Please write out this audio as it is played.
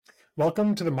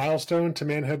Welcome to the Milestone to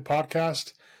Manhood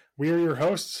podcast. We are your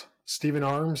hosts, Stephen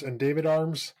Arms and David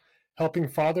Arms, helping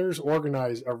fathers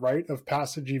organize a rite of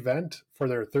passage event for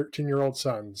their 13-year-old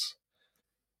sons.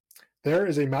 There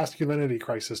is a masculinity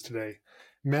crisis today.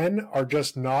 Men are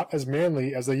just not as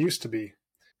manly as they used to be.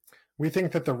 We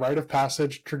think that the rite of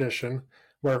passage tradition,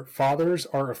 where fathers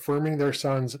are affirming their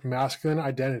sons' masculine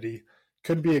identity,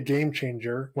 could be a game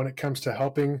changer when it comes to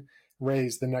helping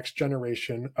raise the next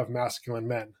generation of masculine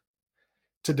men.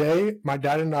 Today, my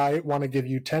dad and I want to give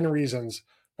you 10 reasons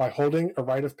why holding a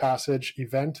rite of passage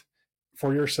event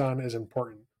for your son is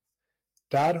important.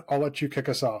 Dad, I'll let you kick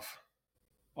us off.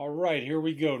 All right, here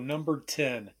we go. Number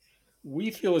 10. We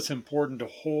feel it's important to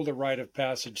hold a rite of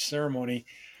passage ceremony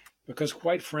because,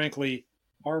 quite frankly,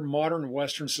 our modern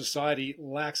Western society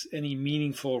lacks any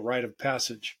meaningful rite of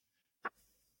passage.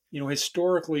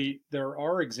 Historically, there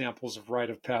are examples of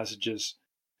rite of passages.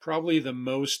 Probably the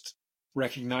most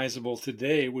recognizable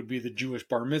today would be the Jewish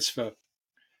bar mitzvah.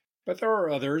 But there are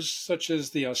others, such as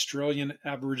the Australian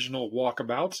Aboriginal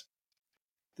walkabout,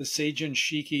 the Seijin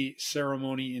Shiki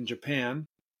ceremony in Japan,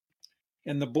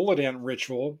 and the bullet ant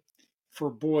ritual for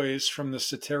boys from the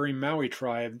Sateri Maui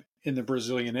tribe in the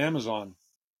Brazilian Amazon.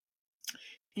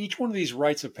 Each one of these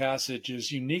rites of passage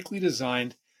is uniquely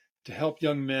designed to help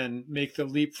young men make the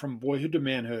leap from boyhood to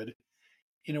manhood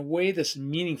in a way that's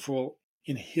meaningful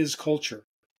in his culture.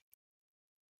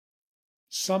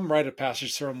 Some rite of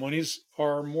passage ceremonies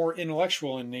are more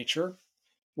intellectual in nature,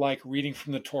 like reading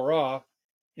from the Torah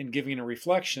and giving a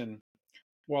reflection,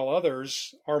 while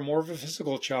others are more of a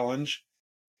physical challenge,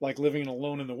 like living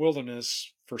alone in the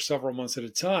wilderness for several months at a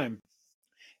time.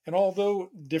 And although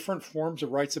different forms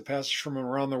of rites of passage from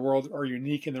around the world are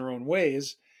unique in their own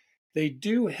ways, they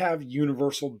do have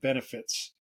universal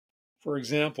benefits. For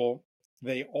example,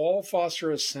 they all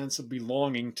foster a sense of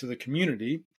belonging to the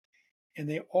community, and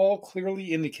they all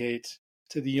clearly indicate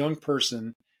to the young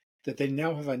person that they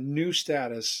now have a new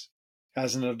status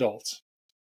as an adult.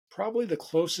 Probably the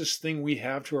closest thing we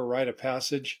have to a rite of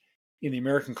passage in the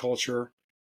American culture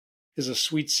is a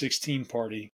Sweet 16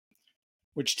 party,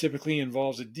 which typically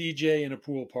involves a DJ and a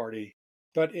pool party,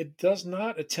 but it does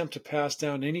not attempt to pass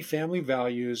down any family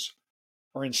values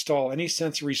or install any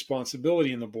sense of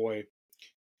responsibility in the boy.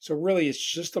 So really, it's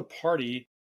just a party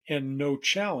and no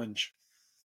challenge.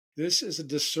 This is a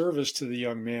disservice to the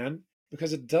young man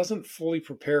because it doesn't fully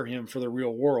prepare him for the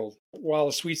real world. While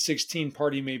a Sweet 16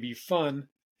 party may be fun,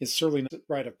 it's certainly not a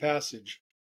rite of passage.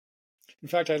 In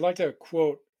fact, I'd like to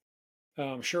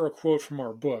share a quote from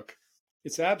our book.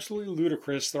 It's absolutely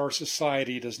ludicrous that our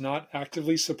society does not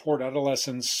actively support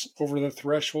adolescents over the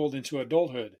threshold into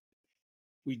adulthood.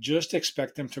 We just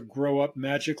expect them to grow up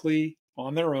magically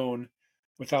on their own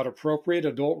without appropriate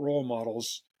adult role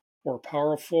models or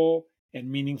powerful and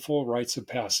meaningful rites of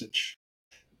passage.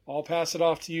 I'll pass it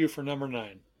off to you for number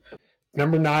 9.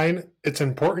 Number 9, it's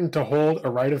important to hold a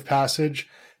rite of passage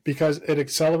because it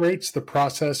accelerates the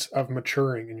process of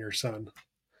maturing in your son.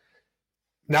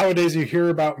 Nowadays, you hear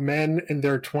about men in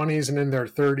their 20s and in their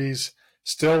 30s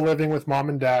still living with mom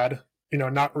and dad,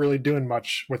 not really doing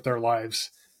much with their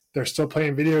lives. They're still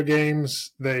playing video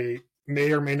games. They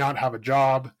may or may not have a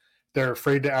job. They're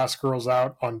afraid to ask girls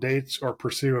out on dates or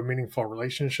pursue a meaningful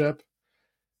relationship.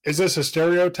 Is this a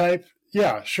stereotype?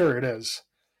 Yeah, sure it is.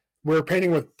 We're painting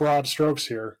with broad strokes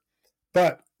here,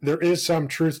 but there is some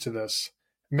truth to this.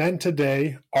 Men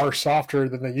today are softer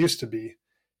than they used to be,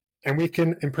 and we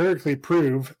can empirically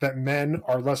prove that men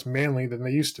are less manly than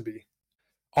they used to be.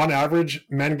 On average,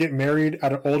 men get married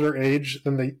at an older age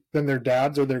than their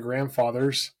dads or their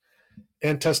grandfathers,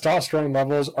 and testosterone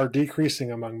levels are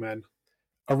decreasing among men.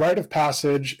 A rite of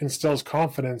passage instills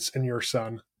confidence in your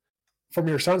son. From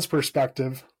your son's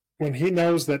perspective, when he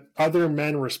knows that other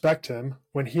men respect him,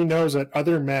 when he knows that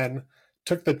other men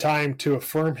took the time to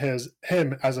affirm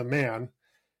him as a man,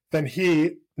 then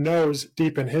he knows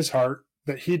deep in his heart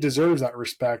that he deserves that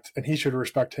respect and he should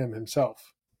respect him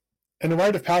himself. And the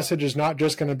rite of passage is not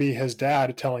just going to be his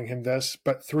dad telling him this,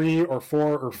 but 3 or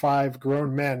 4 or 5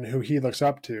 grown men who he looks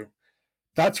up to.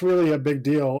 That's really a big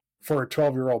deal for a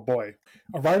 12-year-old boy.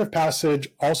 A rite of passage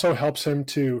also helps him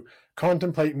to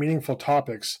contemplate meaningful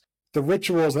topics. The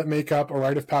rituals that make up a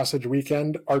rite of passage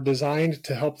weekend are designed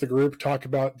to help the group talk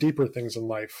about deeper things in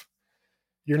life.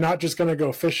 You're not just going to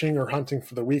go fishing or hunting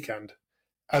for the weekend.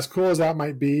 As cool as that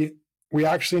might be, we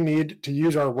actually need to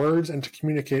use our words and to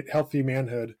communicate healthy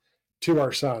manhood to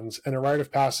our sons, and a rite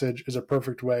of passage is a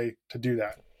perfect way to do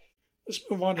that. Let's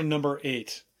move on to number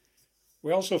 8.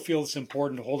 We also feel it's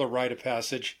important to hold a rite of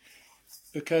passage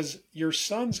because your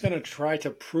son's going to try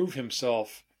to prove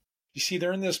himself. You see,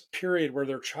 they're in this period where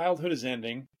their childhood is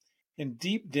ending And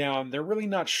deep down, they're really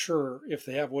not sure if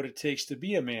they have what it takes to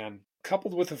be a man,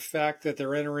 coupled with the fact that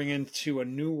they're entering into a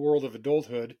new world of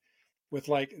adulthood with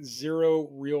like zero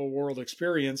real world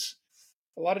experience.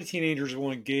 A lot of teenagers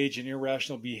will engage in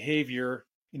irrational behavior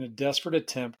in a desperate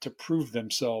attempt to prove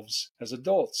themselves as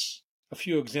adults. A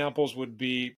few examples would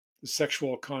be the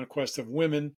sexual conquest of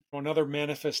women. Another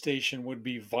manifestation would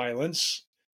be violence,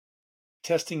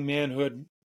 testing manhood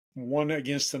one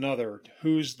against another.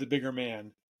 Who's the bigger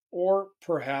man? Or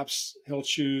perhaps he'll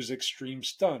choose extreme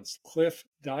stunts, cliff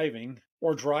diving,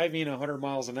 or driving 100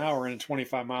 miles an hour in a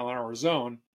 25-mile-an-hour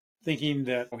zone, thinking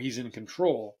that he's in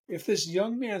control. If this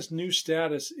young man's new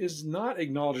status is not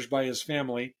acknowledged by his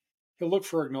family, he'll look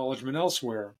for acknowledgement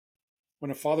elsewhere.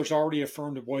 When a father's already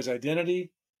affirmed a boy's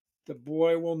identity, the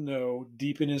boy will know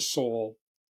deep in his soul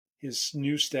his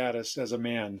new status as a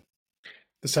man.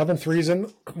 The seventh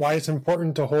reason why it's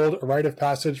important to hold a rite of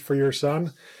passage for your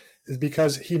son is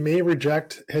because he may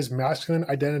reject his masculine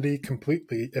identity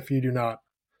completely if you do not.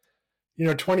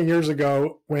 20 years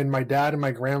ago, when my dad and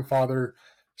my grandfather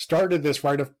started this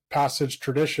rite of passage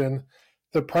tradition,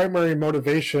 the primary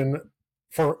motivation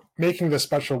for making this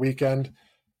special weekend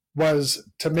was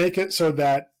to make it so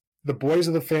that the boys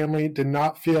of the family did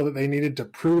not feel that they needed to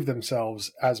prove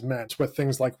themselves as men with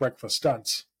things like reckless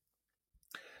stunts.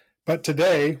 But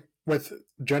today, with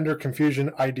gender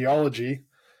confusion ideology,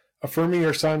 affirming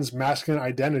your son's masculine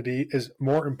identity is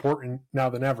more important now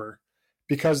than ever,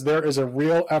 because there is a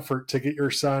real effort to get your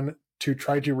son to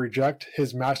try to reject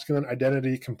his masculine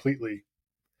identity completely.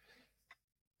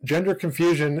 Gender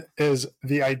confusion is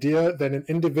the idea that an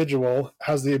individual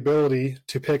has the ability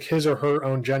to pick his or her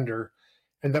own gender,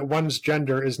 and that one's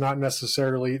gender is not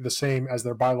necessarily the same as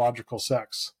their biological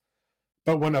sex.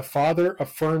 But when a father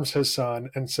affirms his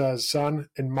son and says, "Son,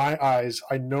 in my eyes,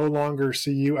 I no longer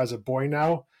see you as a boy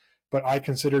now, but I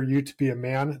consider you to be a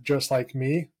man just like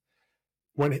me,"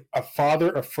 when a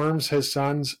father affirms his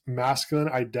son's masculine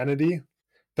identity,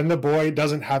 then the boy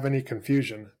doesn't have any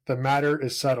confusion. The matter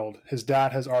is settled. His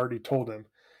dad has already told him.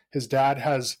 His dad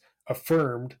has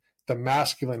affirmed the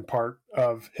masculine part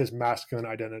of his masculine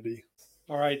identity.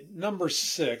 All right, number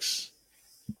 6,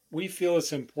 we feel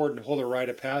it's important to hold a rite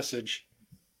of passage.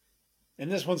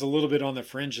 And this one's a little bit on the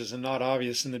fringes and not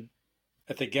obvious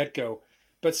at the get-go.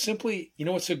 But simply,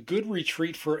 it's a good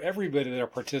retreat for everybody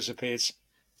that participates,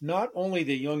 not only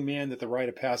the young man that the rite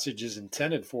of passage is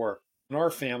intended for. In our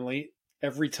family,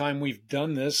 every time we've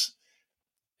done this,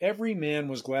 every man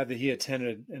was glad that he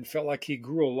attended and felt like he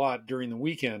grew a lot during the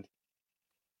weekend.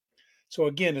 So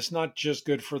again, it's not just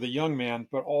good for the young man,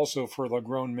 but also for the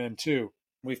grown men too.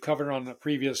 We've covered on a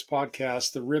previous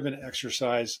podcast the ribbon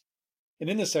exercise. And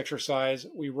in this exercise,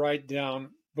 we write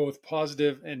down both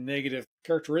positive and negative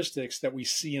characteristics that we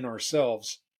see in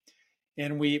ourselves.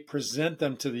 And we present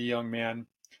them to the young man,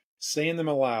 saying them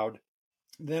aloud.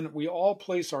 Then we all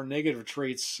place our negative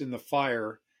traits in the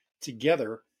fire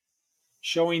together,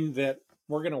 showing that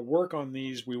we're going to work on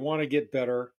these, we want to get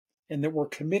better, and that we're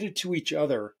committed to each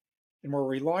other, and we're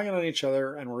relying on each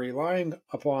other, and we're relying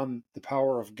upon the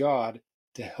power of God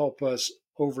to help us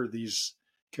over these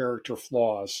character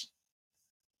flaws.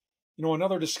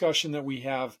 Another discussion that we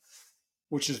have,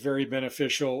 which is very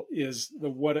beneficial, is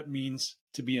the what it means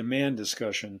to be a man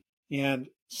discussion. And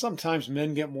sometimes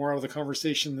men get more out of the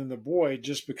conversation than the boy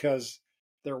just because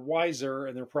they're wiser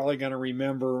and they're probably going to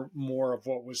remember more of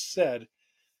what was said.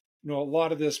 A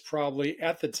lot of this probably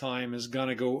at the time is going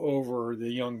to go over the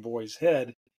young boy's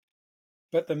head,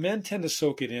 but the men tend to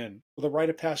soak it in. The rite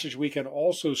of passage weekend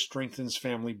also strengthens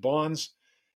family bonds.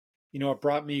 It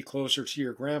brought me closer to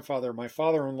your grandfather, my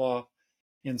father-in-law,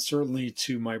 and certainly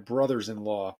to my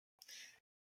brothers-in-law.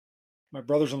 My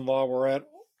brothers-in-law were at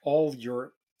all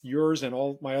yours and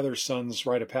all my other sons'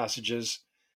 rite of passages,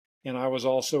 and I was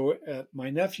also at my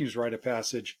nephew's rite of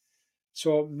passage.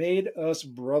 So it made us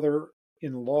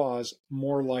brother-in-laws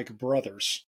more like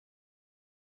brothers.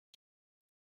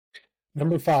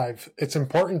 Number 5, it's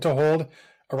important to hold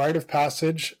a rite of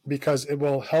passage because it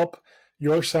will help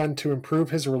your son to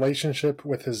improve his relationship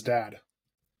with his dad.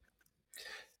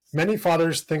 Many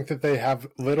fathers think that they have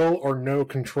little or no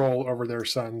control over their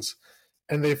sons,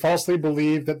 and they falsely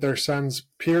believe that their son's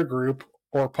peer group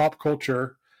or pop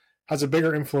culture has a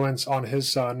bigger influence on his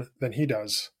son than he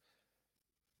does.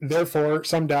 Therefore,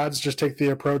 some dads just take the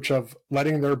approach of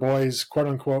letting their boys, quote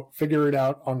unquote, figure it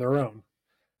out on their own.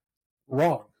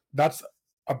 Wrong. That's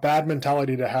a bad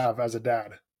mentality to have as a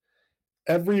dad.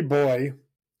 Every boy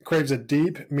craves a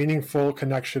deep, meaningful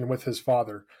connection with his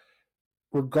father,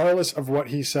 regardless of what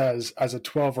he says as a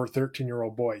 12 or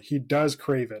 13-year-old boy. He does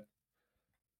crave it.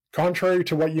 Contrary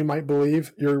to what you might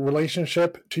believe, your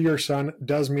relationship to your son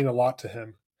does mean a lot to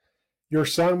him. Your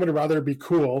son would rather be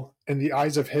cool in the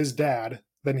eyes of his dad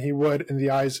than he would in the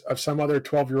eyes of some other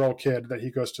 12-year-old kid that he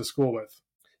goes to school with.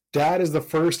 Dad is the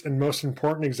first and most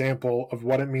important example of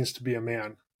what it means to be a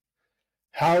man.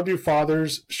 How do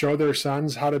fathers show their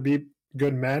sons how to be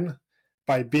good men?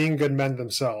 By being good men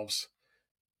themselves.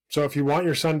 So if you want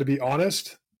your son to be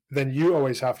honest, then you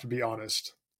always have to be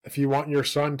honest. If you want your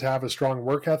son to have a strong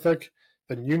work ethic,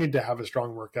 then you need to have a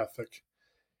strong work ethic.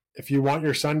 If you want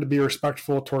your son to be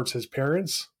respectful towards his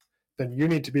parents, then you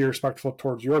need to be respectful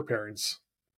towards your parents.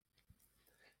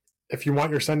 If you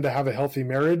want your son to have a healthy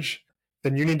marriage,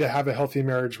 then you need to have a healthy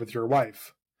marriage with your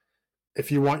wife.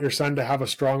 If you want your son to have a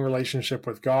strong relationship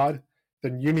with God,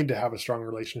 then you need to have a strong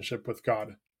relationship with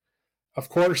God. Of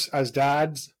course, as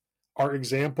dads, our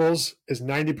examples is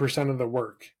 90% of the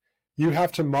work. You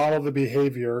have to model the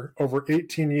behavior over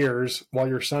 18 years while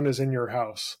your son is in your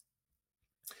house.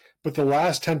 But the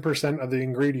last 10% of the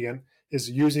ingredient is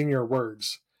using your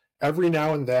words. Every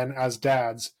now and then, as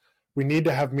dads, we need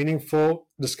to have meaningful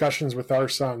discussions with our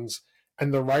sons,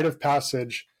 and the rite of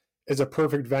passage is a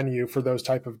perfect venue for those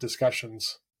type of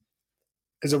discussions.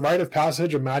 Is a rite of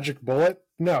passage a magic bullet?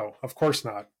 No, of course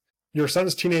not. Your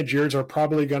son's teenage years are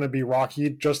probably going to be rocky,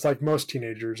 just like most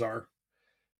teenagers are.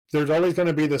 There's always going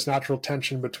to be this natural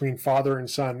tension between father and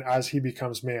son as he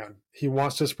becomes man. He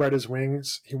wants to spread his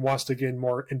wings. He wants to gain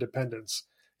more independence.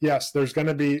 Yes, there's going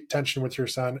to be tension with your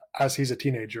son as he's a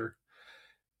teenager.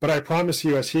 But I promise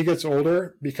you, as he gets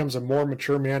older, becomes a more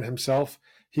mature man himself,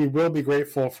 he will be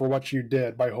grateful for what you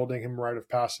did by holding him a rite of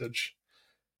passage.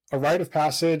 A rite of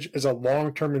passage is a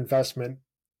long-term investment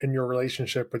in your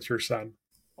relationship with your son.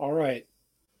 All right.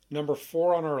 Number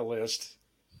 4 on our list.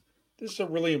 This is a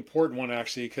really important one,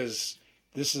 actually, because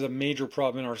this is a major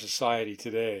problem in our society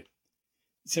today.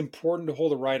 It's important to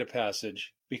hold a rite of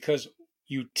passage because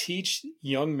you teach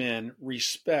young men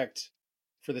respect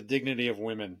for the dignity of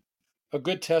women. A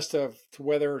good test of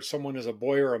whether someone is a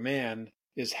boy or a man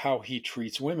is how he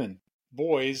treats women.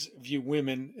 Boys view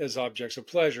women as objects of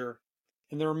pleasure,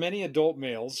 and there are many adult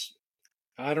males,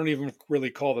 I don't even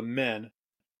really call them men,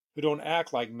 who don't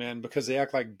act like men because they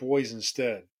act like boys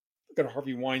instead. Look at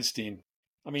Harvey Weinstein.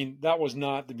 I mean, that was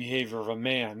not the behavior of a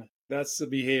man. That's the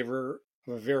behavior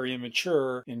of a very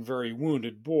immature and very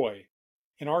wounded boy.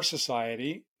 In our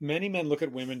society, many men look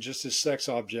at women just as sex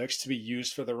objects to be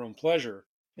used for their own pleasure.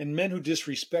 And men who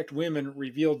disrespect women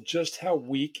reveal just how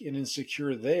weak and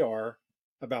insecure they are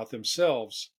about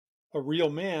themselves. A real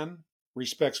man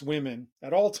respects women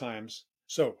at all times.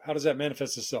 So, how does that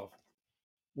manifest itself?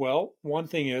 Well, one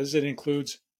thing is it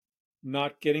includes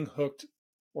not getting hooked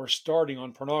or starting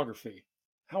on pornography.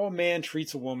 How a man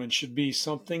treats a woman should be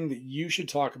something that you should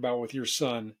talk about with your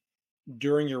son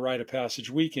during your rite of passage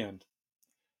weekend.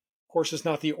 Of course, it's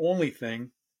not the only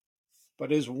thing,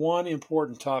 but is one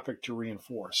important topic to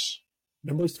reinforce.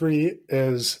 Number 3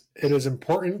 is it is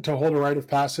important to hold a rite of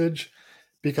passage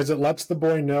because it lets the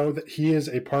boy know that he is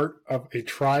a part of a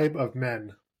tribe of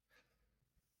men.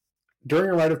 During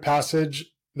a rite of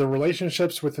passage, the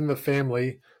relationships within the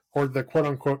family or the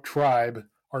quote-unquote tribe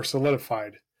are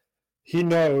solidified. He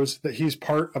knows that he's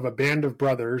part of a band of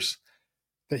brothers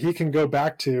that he can go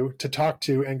back to talk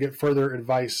to and get further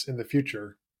advice in the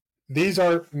future. These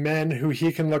are men who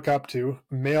he can look up to,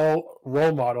 male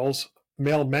role models,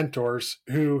 male mentors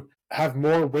who have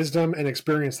more wisdom and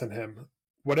experience than him.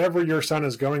 Whatever your son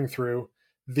is going through,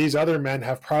 these other men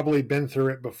have probably been through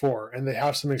it before, and they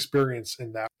have some experience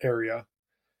in that area.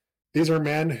 These are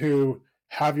men who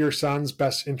have your son's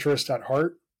best interest at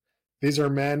heart. These are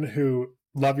men who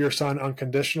love your son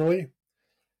unconditionally.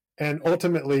 And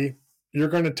ultimately, you're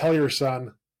going to tell your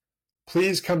son,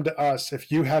 please come to us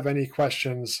if you have any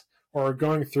questions or are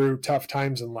going through tough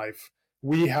times in life.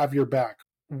 We have your back.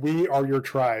 We are your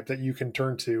tribe that you can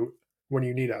turn to when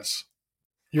you need us.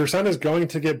 Your son is going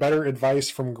to get better advice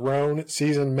from grown,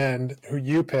 seasoned men who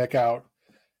you pick out,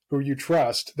 who you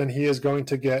trust, than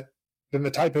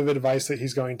the type of advice that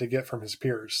he's going to get from his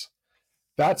peers.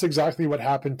 That's exactly what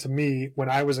happened to me when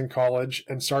I was in college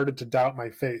and started to doubt my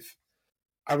faith.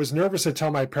 I was nervous to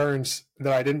tell my parents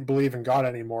that I didn't believe in God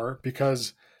anymore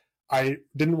because I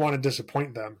didn't want to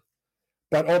disappoint them.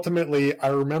 But ultimately, I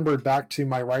remembered back to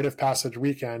my rite of passage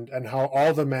weekend and how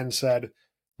all the men said,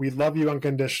 we love you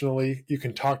unconditionally. You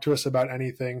can talk to us about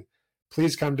anything.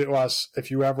 Please come to us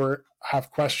if you ever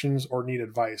have questions or need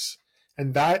advice.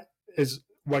 And that is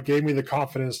what gave me the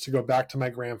confidence to go back to my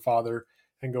grandfather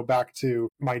and go back to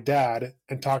my dad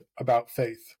and talk about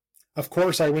faith. Of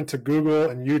course, I went to Google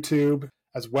and YouTube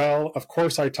as well. Of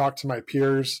course, I talked to my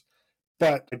peers.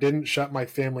 But I didn't shut my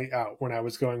family out when I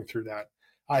was going through that.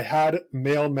 I had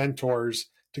male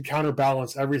mentors to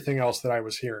counterbalance everything else that I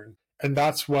was hearing. And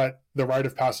that's what the Rite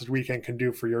of Passage weekend can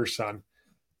do for your son.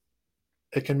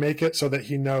 It can make it so that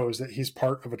he knows that he's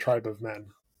part of a tribe of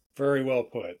men. Very well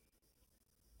put.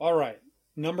 All right,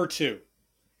 number 2.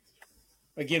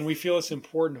 Again, we feel it's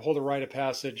important to hold a rite of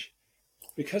passage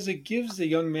because it gives the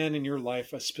young man in your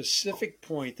life a specific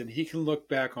point that he can look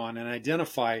back on and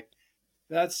identify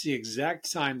that's the exact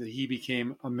time that he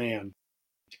became a man.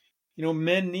 You know,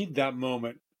 men need that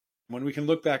moment when we can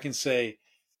look back and say,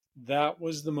 that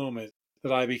was the moment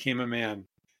that I became a man.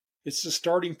 It's the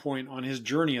starting point on his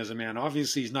journey as a man.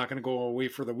 Obviously, he's not going to go away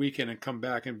for the weekend and come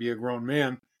back and be a grown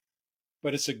man,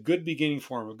 but it's a good beginning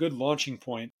for him, a good launching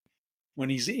point when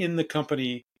he's in the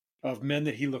company of men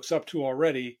that he looks up to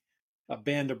already, a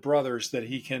band of brothers that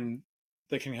can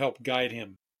help guide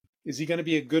him. Is he going to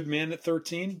be a good man at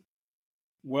 13?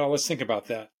 Well, let's think about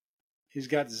that. He's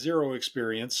got zero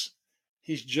experience.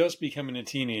 He's just becoming a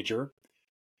teenager.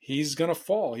 He's going to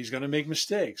fall. He's going to make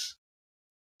mistakes.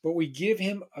 But we give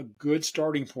him a good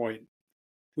starting point.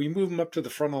 We move him up to the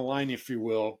front of the line, if you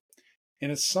will,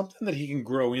 and it's something that he can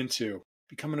grow into.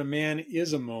 Becoming a man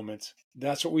is a moment.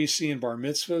 That's what we see in bar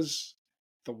mitzvahs,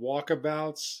 the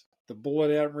walkabouts, the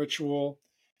bullet out ritual.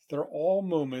 They're all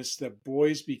moments that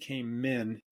boys became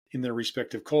men in their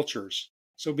respective cultures.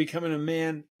 So becoming a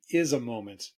man is a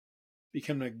moment.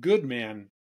 Becoming a good man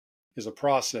is a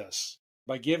process.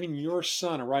 By giving your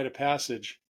son a rite of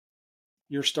passage,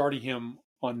 you're starting him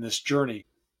on this journey.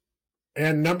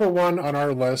 And number 1 on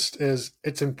our list is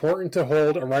it's important to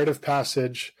hold a rite of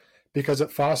passage because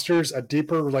it fosters a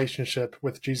deeper relationship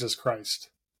with Jesus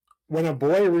Christ. When a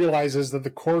boy realizes that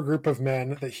the core group of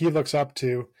men that he looks up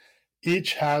to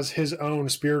each has his own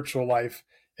spiritual life,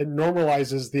 it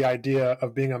normalizes the idea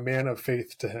of being a man of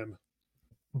faith to him.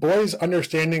 Boys'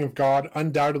 understanding of God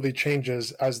undoubtedly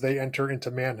changes as they enter into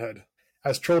manhood.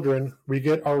 As children, we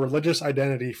get our religious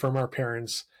identity from our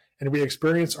parents, and we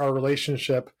experience our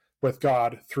relationship with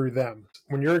God through them.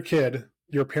 When you're a kid,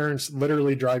 your parents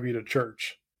literally drive you to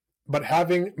church. But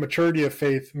having maturity of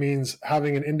faith means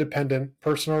having an independent,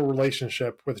 personal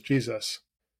relationship with Jesus.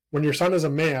 When your son is a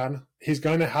man, he's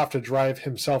going to have to drive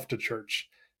himself to church.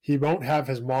 He won't have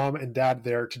his mom and dad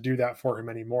there to do that for him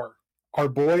anymore. Our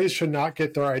boys should not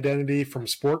get their identity from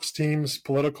sports teams,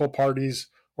 political parties,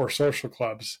 or social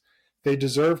clubs. They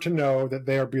deserve to know that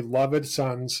they are beloved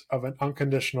sons of an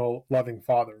unconditional, loving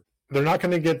father. They're not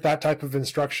going to get that type of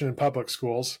instruction in public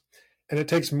schools, and it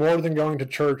takes more than going to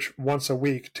church once a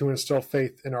week to instill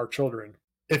faith in our children.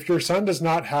 If your son does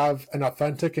not have an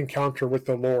authentic encounter with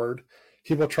the Lord,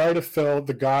 he will try to fill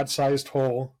the God-sized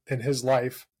hole in his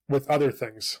life with other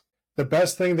things. The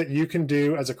best thing that you can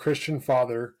do as a Christian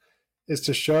father is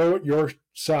to show your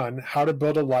son how to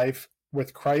build a life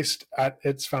with Christ at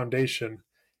its foundation,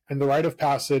 and the rite of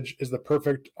passage is the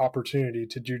perfect opportunity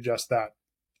to do just that.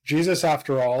 Jesus,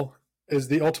 after all, is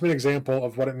the ultimate example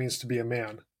of what it means to be a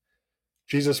man.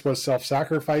 Jesus was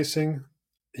self-sacrificing.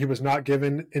 He was not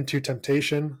given into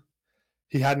temptation.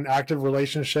 He had an active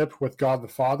relationship with God the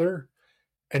Father,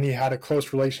 and he had a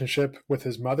close relationship with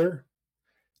his mother.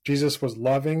 Jesus was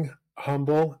loving,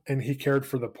 humble, and he cared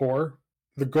for the poor.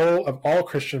 The goal of all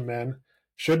Christian men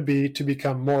should be to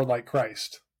become more like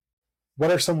Christ.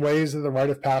 What are some ways that the rite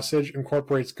of passage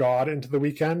incorporates God into the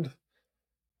weekend?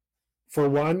 For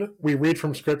one, we read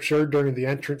from Scripture during the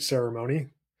entrance ceremony.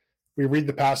 We read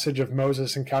the passage of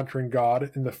Moses encountering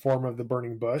God in the form of the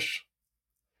burning bush.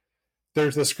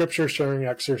 There's the Scripture sharing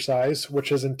exercise, which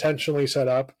is intentionally set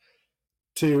up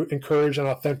to encourage an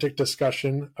authentic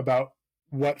discussion about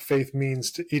what faith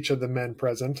means to each of the men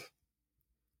present.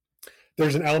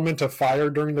 There's an element of fire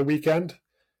during the weekend,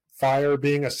 fire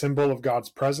being a symbol of God's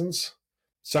presence.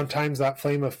 Sometimes that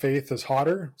flame of faith is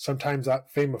hotter, sometimes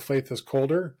that flame of faith is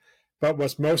colder, but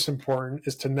what's most important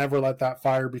is to never let that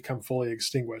fire become fully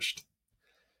extinguished.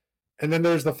 And then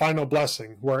there's the final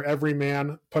blessing, where every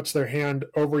man puts their hand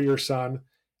over your son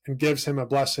and gives him a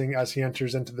blessing as he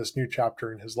enters into this new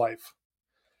chapter in his life.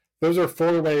 Those are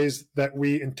 4 ways that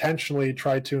we intentionally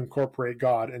try to incorporate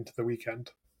God into the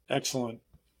weekend. Excellent.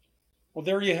 Well,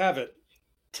 there you have it.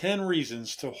 10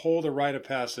 reasons to hold a rite of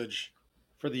passage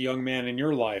for the young man in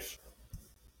your life.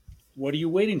 What are you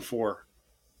waiting for?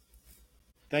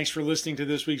 Thanks for listening to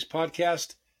this week's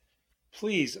podcast.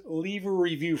 Please leave a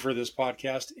review for this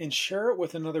podcast and share it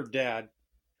with another dad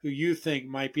who you think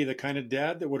might be the kind of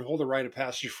dad that would hold a rite of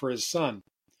passage for his son.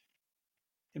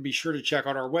 And be sure to check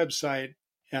out our website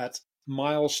at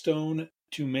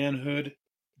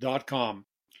milestonetomanhood.com.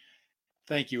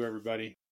 Thank you, everybody.